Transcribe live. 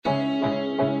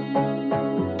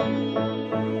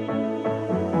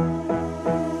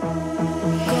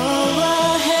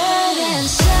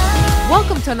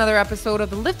Welcome to another episode of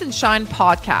the Lift and Shine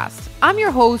podcast. I'm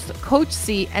your host, Coach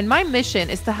C, and my mission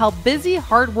is to help busy,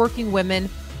 hardworking women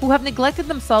who have neglected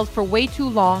themselves for way too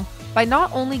long by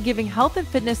not only giving health and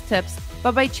fitness tips,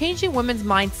 but by changing women's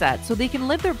mindset so they can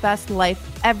live their best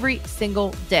life every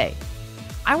single day.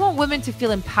 I want women to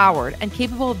feel empowered and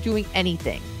capable of doing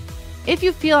anything. If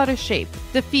you feel out of shape,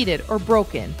 defeated, or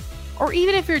broken, or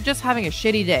even if you're just having a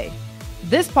shitty day,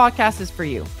 this podcast is for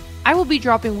you. I will be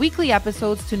dropping weekly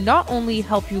episodes to not only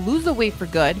help you lose the weight for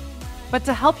good, but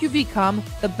to help you become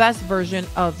the best version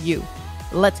of you.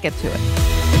 Let's get to it.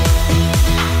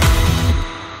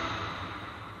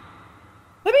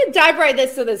 Let me dive right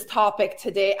into this topic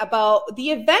today about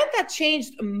the event that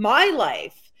changed my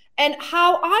life and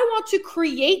how I want to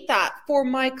create that for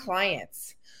my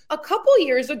clients. A couple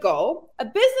years ago, a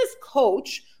business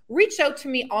coach reached out to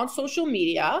me on social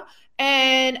media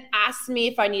and asked me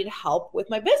if I needed help with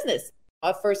my business.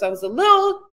 At first, I was a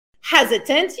little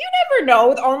hesitant. You never know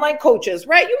with online coaches,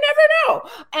 right? You never know.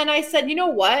 And I said, you know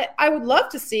what? I would love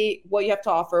to see what you have to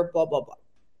offer, blah, blah, blah.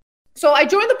 So I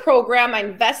joined the program. I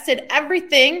invested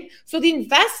everything. So the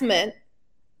investment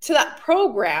to that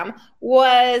program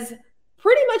was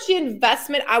pretty much the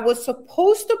investment I was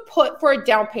supposed to put for a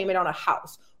down payment on a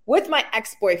house with my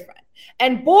ex-boyfriend.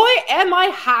 And boy, am I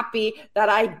happy that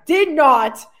I did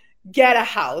not get a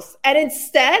house. And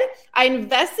instead, I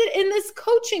invested in this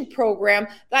coaching program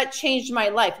that changed my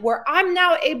life, where I'm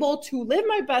now able to live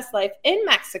my best life in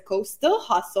Mexico, still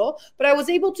hustle, but I was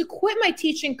able to quit my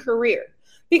teaching career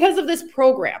because of this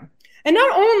program. And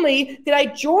not only did I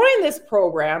join this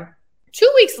program, 2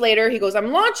 weeks later, he goes,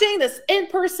 I'm launching this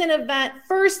in-person event,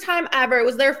 first time ever. It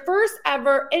was their first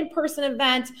ever in-person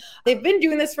event. They've been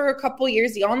doing this for a couple of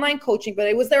years, the online coaching, but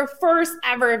it was their first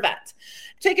ever event.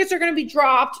 Tickets are going to be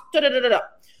dropped.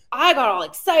 I got all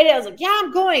excited. I was like, yeah,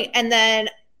 I'm going. And then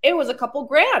it was a couple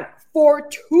grand for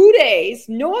 2 days,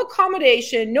 no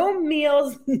accommodation, no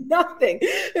meals, nothing.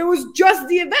 It was just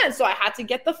the event. So I had to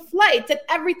get the flights and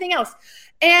everything else.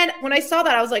 And when I saw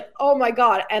that, I was like, oh my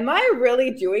God, am I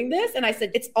really doing this? And I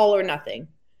said, it's all or nothing.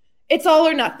 It's all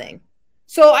or nothing.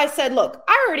 So I said, look,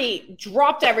 I already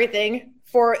dropped everything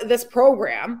for this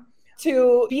program.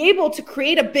 To be able to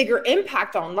create a bigger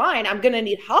impact online, I'm going to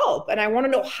need help. And I want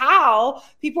to know how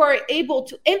people are able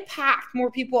to impact more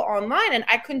people online. And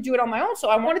I couldn't do it on my own. So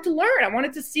I wanted to learn. I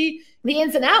wanted to see the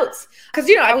ins and outs. Because,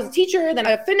 I was a teacher, then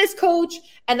a fitness coach,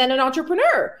 and then an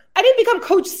entrepreneur. I didn't become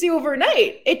Coach C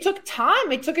overnight. It took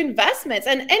time. It took investments.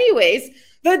 And anyways,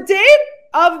 the day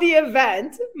of the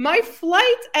event, my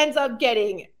flight ends up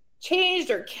getting changed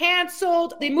or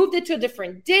canceled. They moved it to a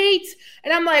different date.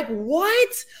 And I'm like,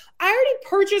 what? I already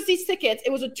purchased these tickets.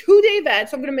 It was a 2-day event,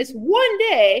 so I'm going to miss 1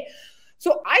 day.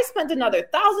 So I spent another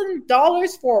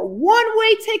 $1,000 for a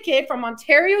one-way ticket from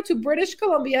Ontario to British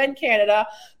Columbia in Canada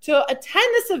to attend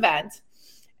this event.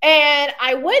 And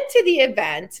I went to the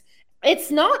event.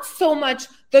 It's not so much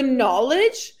the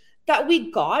knowledge that we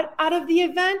got out of the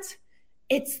event.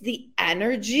 It's the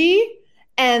energy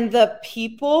and the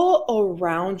people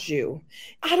around you.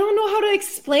 I don't know how to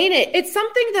explain it. It's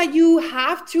something that you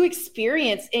have to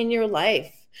experience in your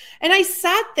life. And I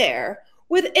sat there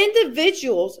with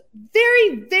individuals,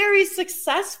 very, very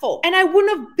successful. And I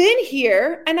wouldn't have been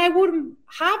here and I wouldn't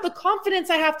have the confidence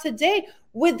I have today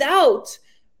without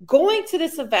going to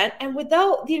this event and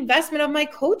without the investment of my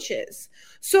coaches.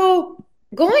 So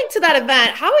going to that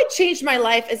event, how it changed my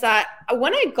life is that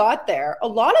when I got there, a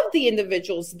lot of the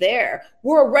individuals there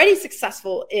were already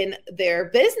successful in their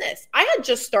business. I had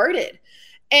just started,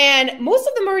 and most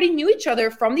of them already knew each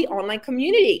other from the online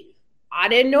community. I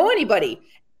didn't know anybody.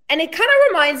 And it kind of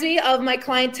reminds me of my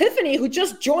client, Tiffany, who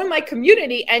just joined my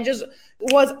community and just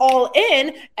was all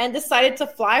in and decided to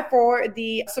fly for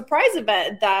the surprise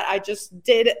event that I just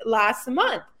did last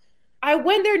month. I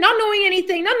went there not knowing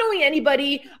anything, not knowing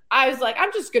anybody. I was like,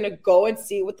 I'm just going to go and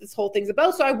see what this whole thing's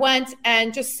about. So I went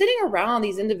and just sitting around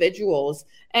these individuals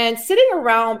and sitting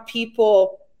around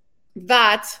people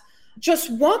that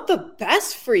just want the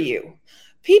best for you.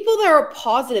 People that are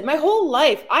positive. My whole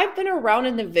life, I've been around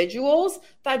individuals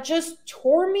that just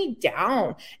tore me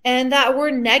down and that were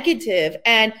negative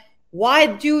and why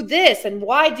do this and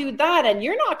why do that? And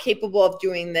you're not capable of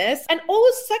doing this. And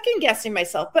always second guessing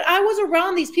myself. But I was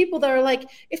around these people that are like,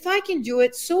 if I can do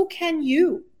it, so can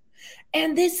you.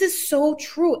 And this is so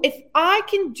true. If I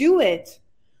can do it,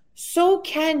 so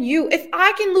can you. If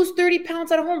I can lose 30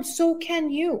 pounds at home, so can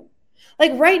you.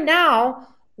 Like right now,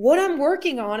 what I'm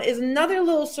working on is another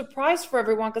little surprise for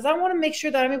everyone because I want to make sure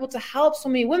that I'm able to help so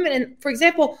many women. And for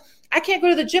example, I can't go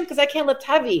to the gym because I can't lift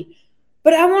heavy.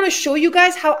 But I want to show you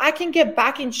guys how I can get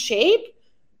back in shape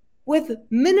with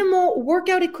minimal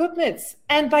workout equipments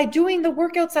and by doing the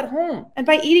workouts at home and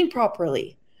by eating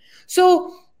properly.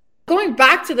 So going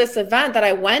back to this event that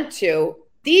I went to,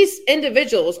 these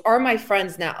individuals are my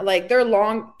friends now. Like, they're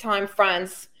longtime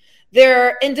friends.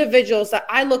 They're individuals that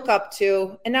I look up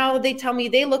to. And now they tell me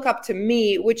they look up to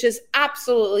me, which is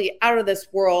absolutely out of this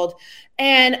world.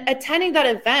 And attending that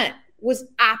event was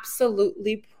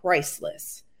absolutely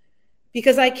priceless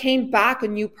because I came back a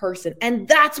new person. And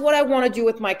that's what I want to do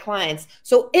with my clients.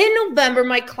 So in November,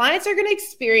 my clients are going to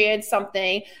experience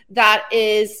something that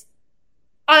is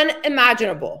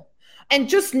unimaginable. And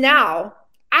just now,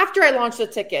 after I launched the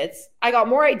tickets, I got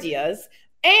more ideas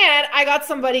and I got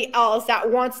somebody else that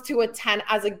wants to attend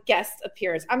as a guest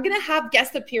appearance. I'm going to have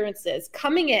guest appearances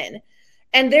coming in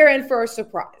and they're in for a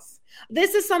surprise.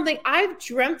 This is something I've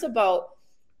dreamt about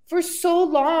for so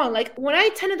long. Like, when I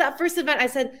attended that first event, I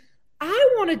said,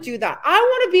 I want to do that. I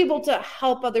want to be able to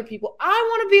help other people. I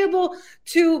want to be able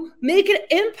to make an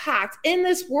impact in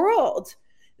this world.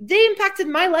 They impacted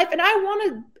my life and I want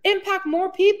to impact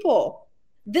more people.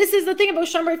 This is the thing about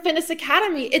Shine Bright Fitness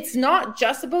Academy. It's not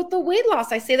just about the weight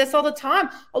loss. I say this all the time.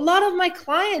 A lot of my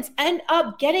clients end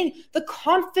up getting the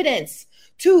confidence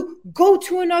to go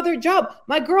to another job.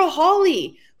 My girl,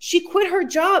 Holly, she quit her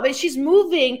job and she's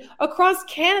moving across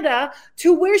Canada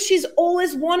to where she's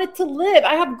always wanted to live.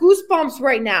 I have goosebumps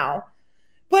right now.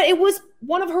 But it was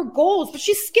one of her goals. But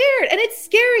she's scared, and it's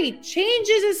scary.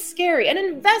 Changes is scary. An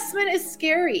investment is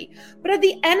scary. But at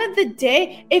the end of the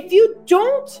day, if you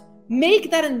don't make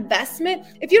that investment,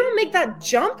 if you don't make that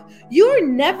jump, you're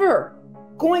never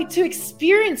going to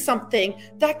experience something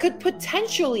that could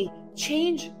potentially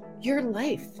change your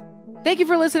life. Thank you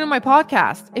for listening to my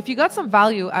podcast. If you got some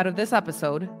value out of this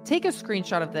episode, take a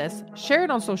screenshot of this, share it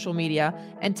on social media,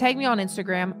 and tag me on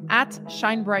Instagram at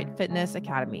Shine Bright Fitness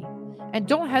Academy. And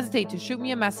don't hesitate to shoot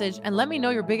me a message and let me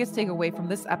know your biggest takeaway from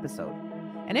this episode.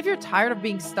 And if you're tired of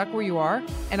being stuck where you are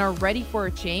and are ready for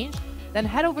a change, then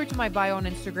head over to my bio on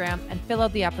Instagram and fill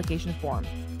out the application form.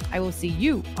 I will see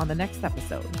you on the next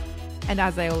episode. And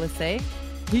as I always say,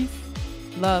 peace,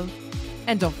 love,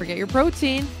 and don't forget your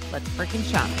protein. Let's freaking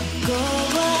shine. Go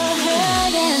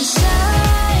ahead and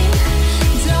shine.